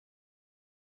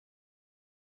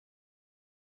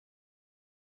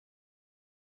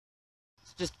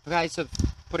just a case of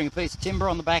putting a piece of timber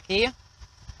on the back here,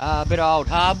 a bit of old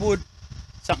hardwood,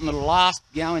 something that'll last,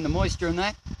 you know, in the moisture and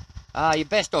that. You're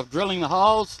best off drilling the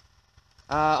holes.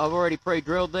 I've already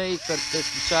pre-drilled these, but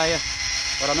just to show you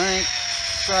what I mean.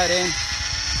 Straight in,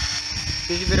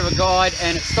 gives you a bit of a guide,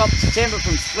 and it stops the timber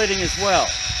from splitting as well.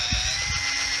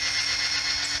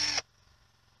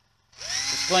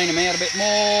 Just clean them out a bit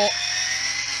more,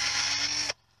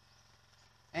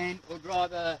 and we'll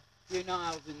drive a few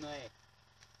nails in there,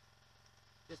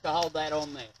 just to hold that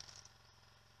on there.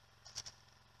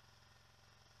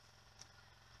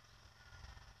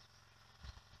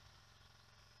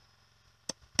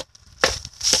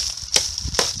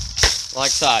 Like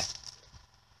so.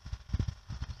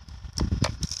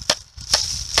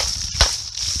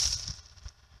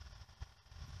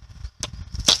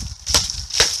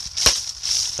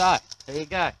 So, there you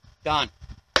go, done.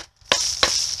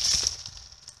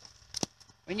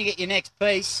 When you get your next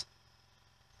piece,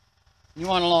 you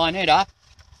want to line it up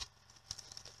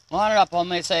on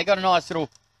there so you've got a nice little,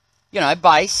 you know,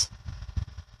 base.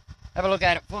 Have a look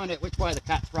at it, find out which way the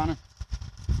cut's running,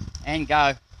 and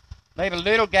go. Leave a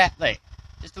little gap there,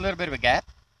 just a little bit of a gap,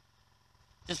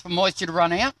 just for moisture to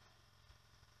run out.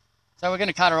 So we're going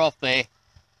to cut her off there.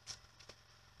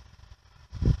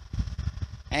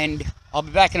 And I'll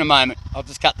be back in a moment. I'll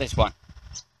just cut this one.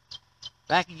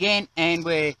 Back again, and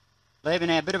we're leaving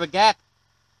our bit of a gap.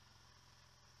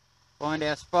 Find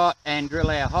our spot and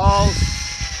drill our holes.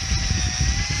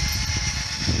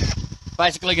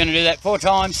 Basically going to do that 4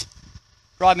 times.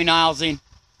 Drive my nails in,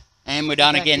 and we're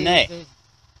done again there.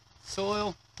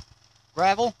 Soil,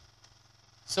 gravel,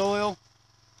 soil,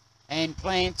 and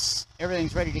plants.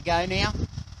 Everything's ready to go now.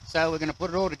 So we're going to put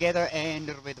it all together, and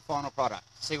it'll be the final product.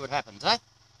 See what happens, eh?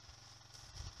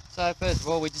 So first of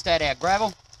all, we just add our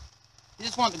gravel. You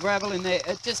just want the gravel in there.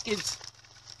 It just gives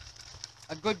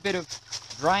a good bit of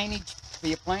drainage for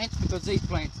your plants, because these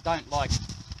plants don't like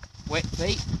wet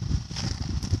feet.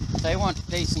 So you want a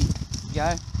decent, you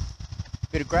know,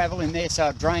 bit of gravel in there so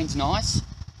it drains nice.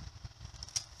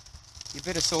 Your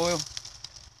bit of soil,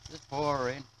 just pour her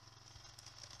in.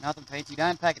 Nothing fancy.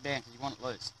 Don't pack it down because you want it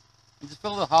loose. And just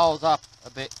fill the holes up a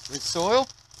bit with soil.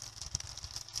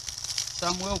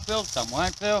 Some will fill, some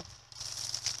won't fill.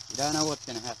 You don't know what's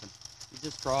going to happen. You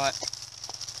just try it.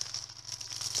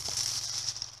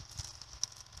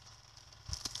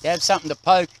 You have something to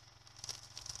poke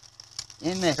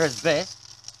in there is best.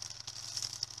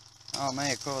 Oh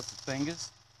man, of course, the fingers.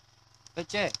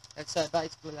 But yeah,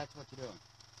 basically that's what you're doing.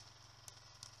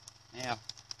 Now,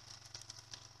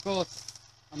 of course,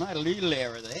 I made a little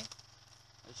error there.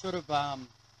 I should have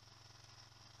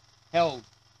held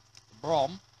the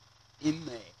brom in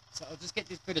there. So I'll just get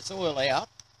this bit of soil out,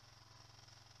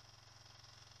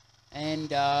 and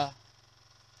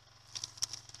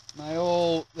may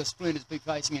all the splinters be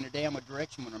facing in a downward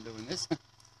direction when I'm doing this.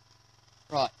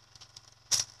 Right.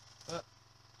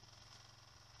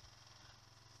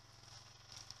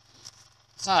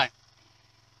 So,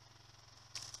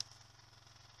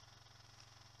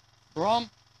 brom,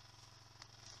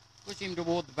 push him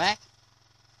toward the back.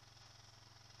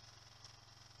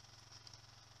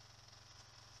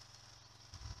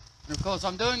 And of course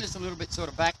I'm doing this a little bit sort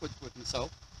of backwards with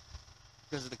myself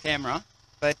because of the camera,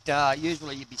 but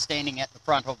usually you'd be standing at the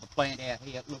front of the plant out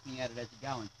here looking at it as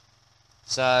you're going.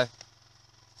 So,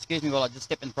 excuse me while I just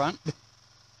step in front.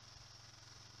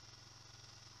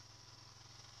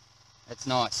 That's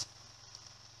nice.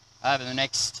 Over the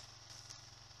next,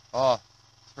 3 or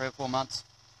 4 months,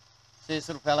 see this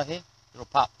little fella here? Little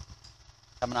pup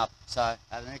coming up. So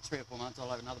over the next 3 or 4 months I'll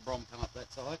have another brom come up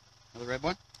that side, another red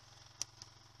one.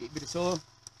 Get a bit of soil,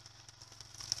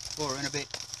 pour in a bit,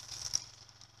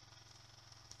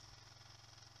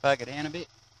 poke it down a bit.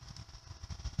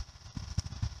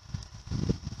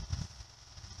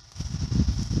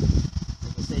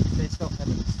 Like I said, you best off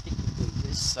having a stick to do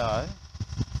this, so.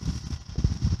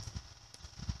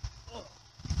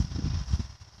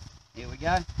 Here we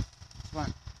go. This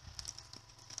one.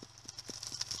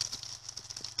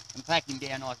 And pack him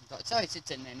down nice and tight. So he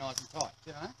sits in there nice and tight,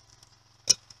 you know.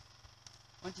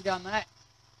 Once you've done that,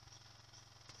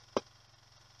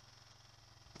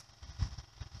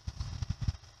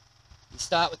 you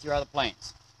start with your other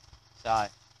plants. So, I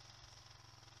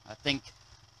think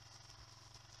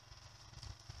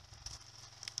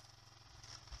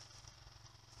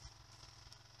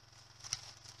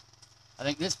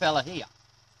this fella here,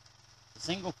 the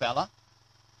single fella,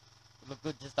 would look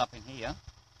good just up in here.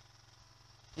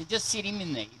 You just sit him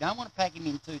in there. You don't want to pack him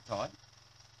in too tight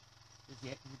just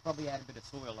yet, because you probably add a bit of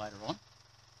soil later on.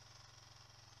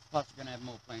 Plus you're going to have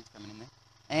more plants coming in there.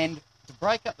 And to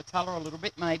break up the colour a little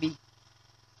bit, maybe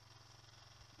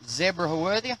zebra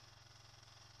Haworthia.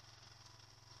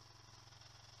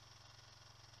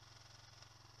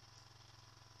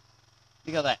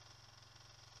 Look at that.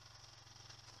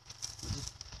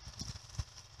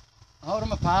 Hold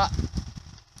them apart.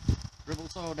 Dribble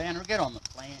soil down or get on the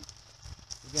plant.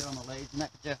 Or get on the leaves and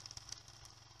that.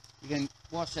 You can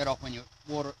wash that off when you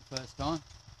water it the first time.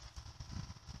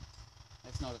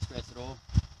 That's not a stress at all.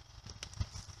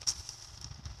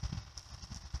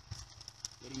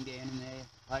 Get him down in there,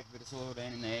 take a bit of soil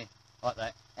down in there, like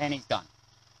that, and he's done.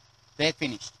 They're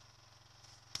finished.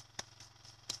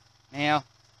 Now,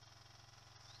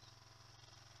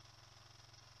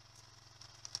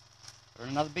 got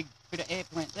another big bit of air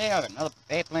plant there, I've got another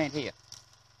air plant here.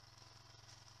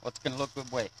 What's going to look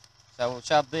good where? So we'll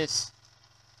shove this,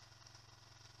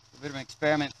 a bit of an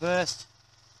experiment first,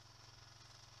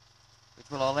 which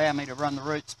will allow me to run the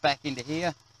roots back into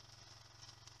here.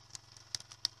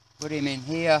 Put him in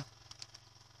here,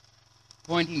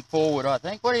 pointing forward, I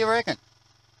think. What do you reckon?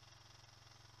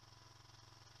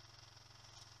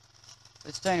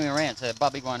 Let's turn him around so the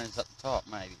bubby one is at the top,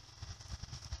 maybe.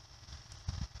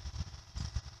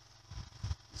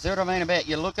 See what I mean about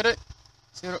you look at it,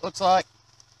 see what it looks like?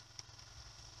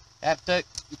 Have to,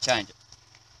 you change it.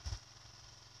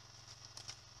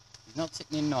 He's not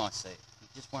sitting in nice there, he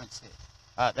just won't sit.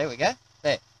 Alright, there we go,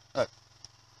 there, look.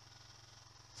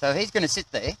 So he's going to sit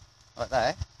there, like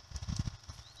that.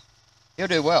 He'll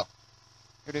do well.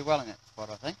 He'll do well in that spot,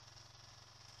 I think.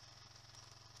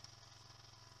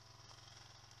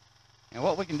 Now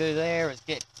what we can do there is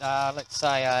get, let's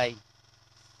say a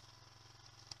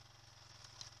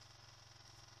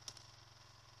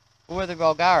Haworthia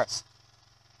vulgaris.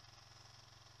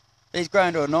 These grow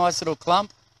into a nice little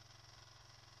clump.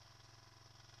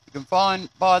 You can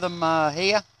buy them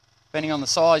here, depending on the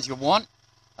size you want.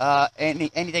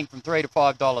 Anything from $3 to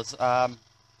 $5.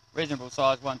 Reasonable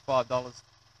size one, $5.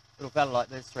 Little fella like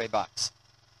this, $3.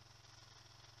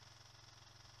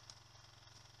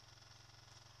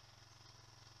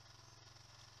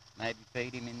 Maybe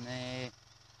feed him in there.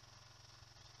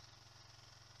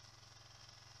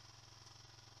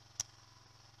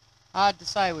 Hard to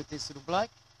say with this little bloke.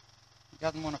 He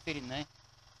doesn't want to fit in there.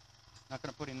 Not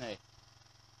going to put him there.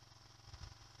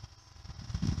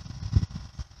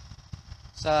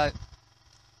 So,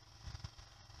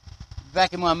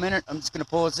 back in 1 minute. I'm just going to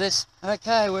pause this.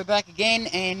 Okay, we're back again,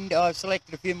 and I've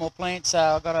selected a few more plants. So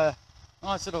I've got a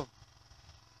nice little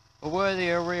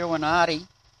Haworthia Rioanati.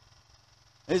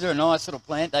 These are a nice little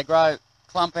plant. They grow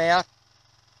clump out.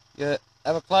 You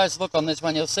have a close look on this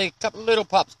one. You'll see a couple of little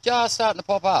pups just starting to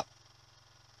pop up.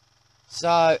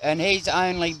 So, and he's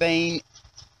only been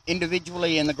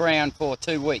individually in the ground for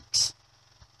 2 weeks.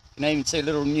 You can even see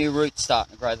little new roots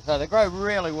starting to grow. So they grow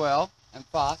really well and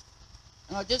fast.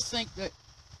 And I just think that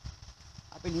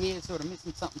up in here sort of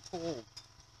missing something tall.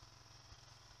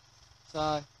 So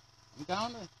I'm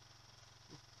going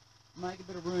to make a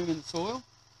bit of room in the soil.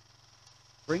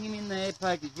 Bring him in there,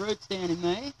 poke his roots down in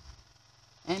there,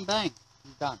 and bang,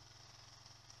 he's done.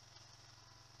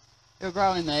 He'll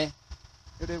grow in there.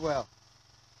 He'll do well.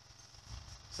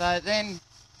 So then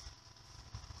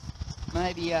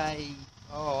maybe a,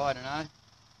 I don't know,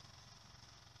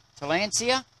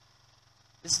 Tillandsia.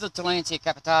 This is the Tillandsia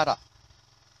capitata.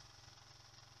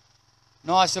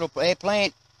 Nice little air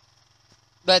plant.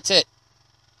 That's it.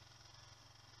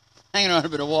 Hanging on a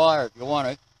bit of wire if you want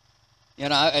to. You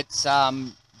know, it's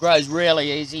grows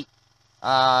really easy.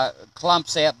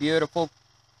 Clumps out beautiful.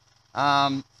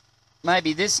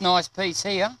 Maybe this nice piece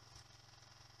here.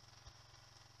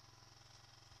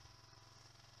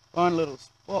 Find a little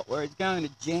spot where it's going to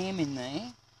jam in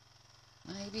there.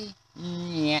 Maybe.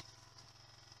 Yeah.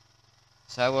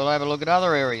 So we'll have a look at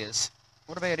other areas.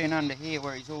 What about in under here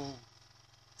where he's all...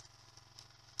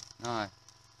 No.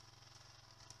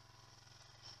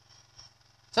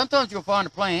 Sometimes you'll find a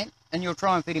plant and you'll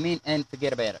try and fit him in and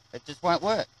forget about it. It just won't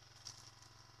work.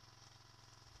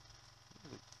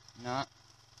 No.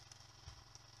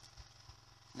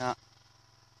 No.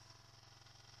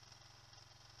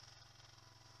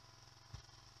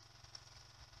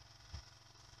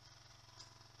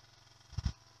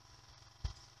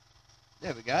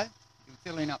 There we go. You can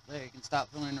fill in up there. You can start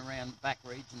filling around the back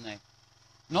region there.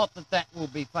 Not that that will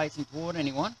be facing toward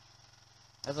anyone.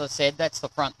 As I said, that's the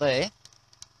front there.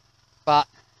 But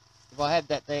if I have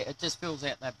that there, it just fills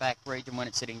out that back region when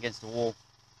it's sitting against the wall.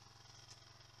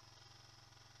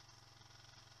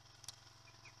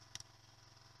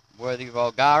 Haworthia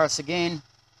vulgaris again.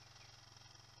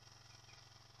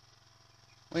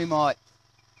 We might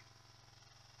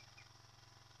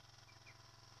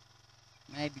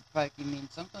maybe poke him in.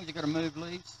 Sometimes you've got to move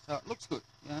leaves, so it looks good,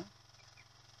 you know.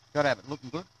 Got to have it looking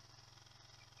good.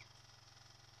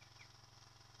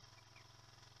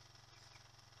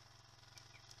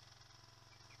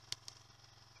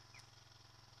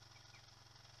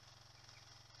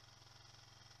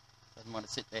 Doesn't want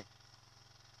to sit there. If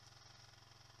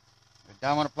you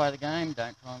don't want to play the game,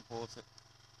 don't try and force it.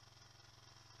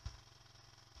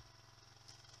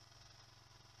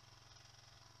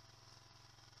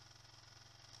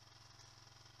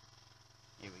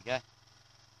 Here we go.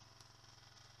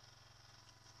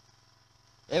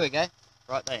 There we go.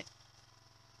 Right there.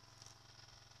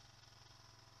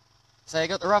 So you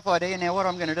got the rough idea. Now what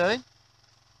I'm going to do,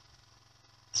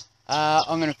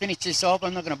 I'm going to finish this off.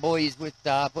 I'm not going to bore you with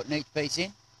putting each piece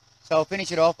in. So I'll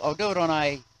finish it off. I'll do it on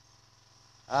a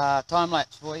time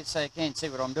lapse for you so you can see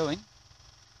what I'm doing.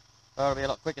 That'll be a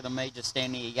lot quicker than me just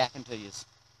standing here yakking to you.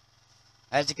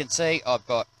 As you can see, I've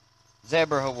got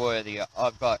Zebra Haworthia.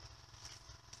 I've got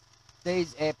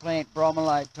these air plant,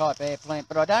 bromeliad type air plant,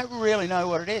 but I don't really know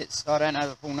what it is. I don't know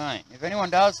the full name. If anyone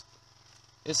does,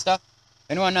 this stuff, if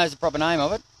anyone knows the proper name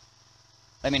of it,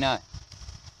 let me know.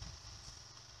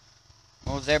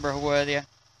 More Zebra Haworthia.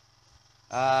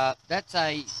 That's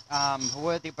a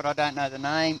Haworthia, but I don't know the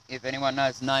name. If anyone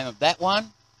knows the name of that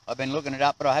one, I've been looking it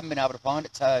up, but I haven't been able to find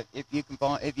it. So if you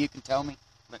can tell me,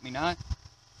 let me know.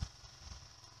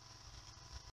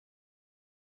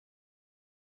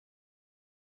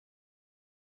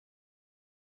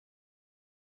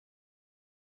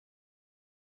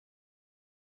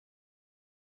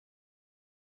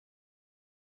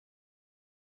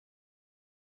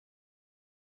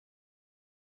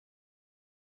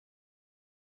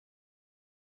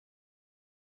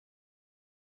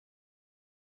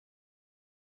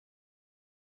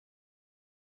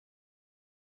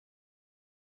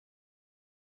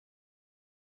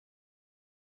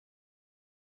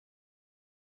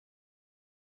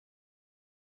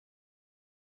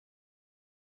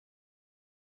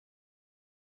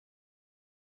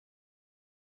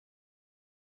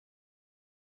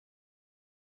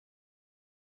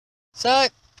 So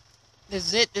this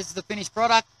is it. This is the finished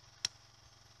product.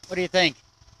 What do you think?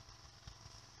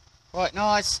 Quite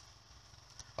nice.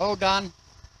 All done.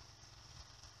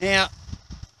 Now,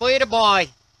 for you to buy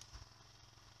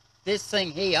this thing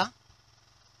here,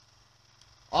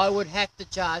 I would have to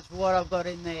charge for what I've got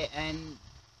in there and,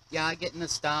 you know, getting the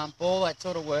stump, all that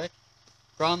sort of work,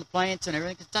 growing the plants and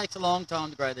everything, 'cause it takes a long time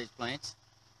to grow these plants.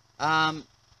 I'd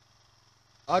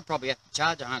probably have to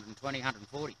charge 120,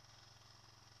 140.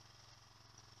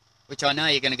 Which I know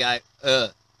you're going to go,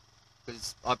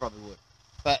 because I probably would.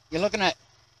 But you're looking at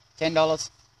 $10,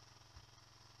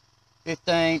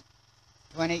 15,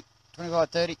 20, 25,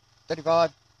 30,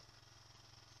 35,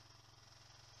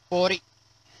 40,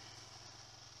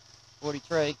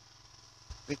 43,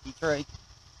 53.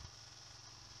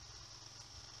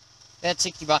 About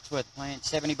 60 bucks worth of plants,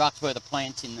 70 bucks worth of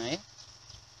plants in there.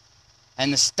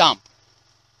 And the stump.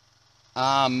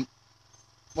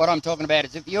 What I'm talking about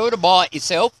is if you were to buy it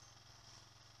yourself,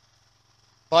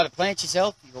 buy the plants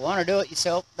yourself, if you want to do it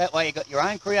yourself, that way you got your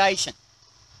own creation.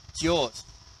 It's yours.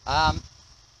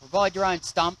 Provide your own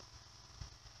stump.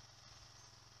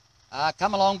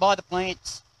 Come along, buy the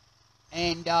plants,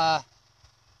 and for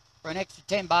an extra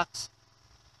 10 bucks,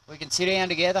 we can sit down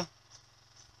together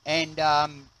and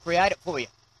create it for you.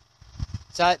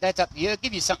 So that's up to you.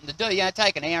 Give you something to do. You know,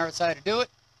 take an hour or so to do it,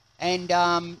 and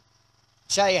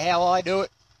show you how I do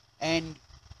it. And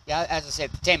you know, as I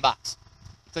said, for 10 bucks,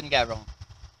 you couldn't go wrong.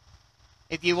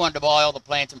 If you wanted to buy all the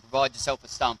plants and provide yourself a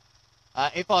stump.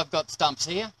 If I've got stumps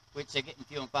here, which they're getting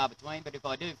few and far between, but if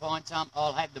I do find some,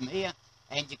 I'll have them here,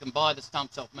 and you can buy the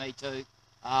stumps off me too.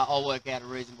 I'll work out a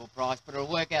reasonable price, but it'll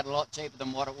work out a lot cheaper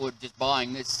than what it would just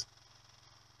buying this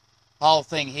whole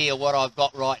thing here, what I've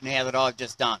got right now that I've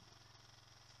just done.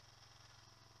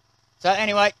 So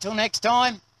anyway, till next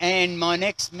time, and my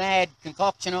next mad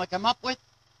concoction I come up with,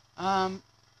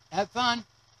 have fun.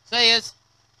 See yous.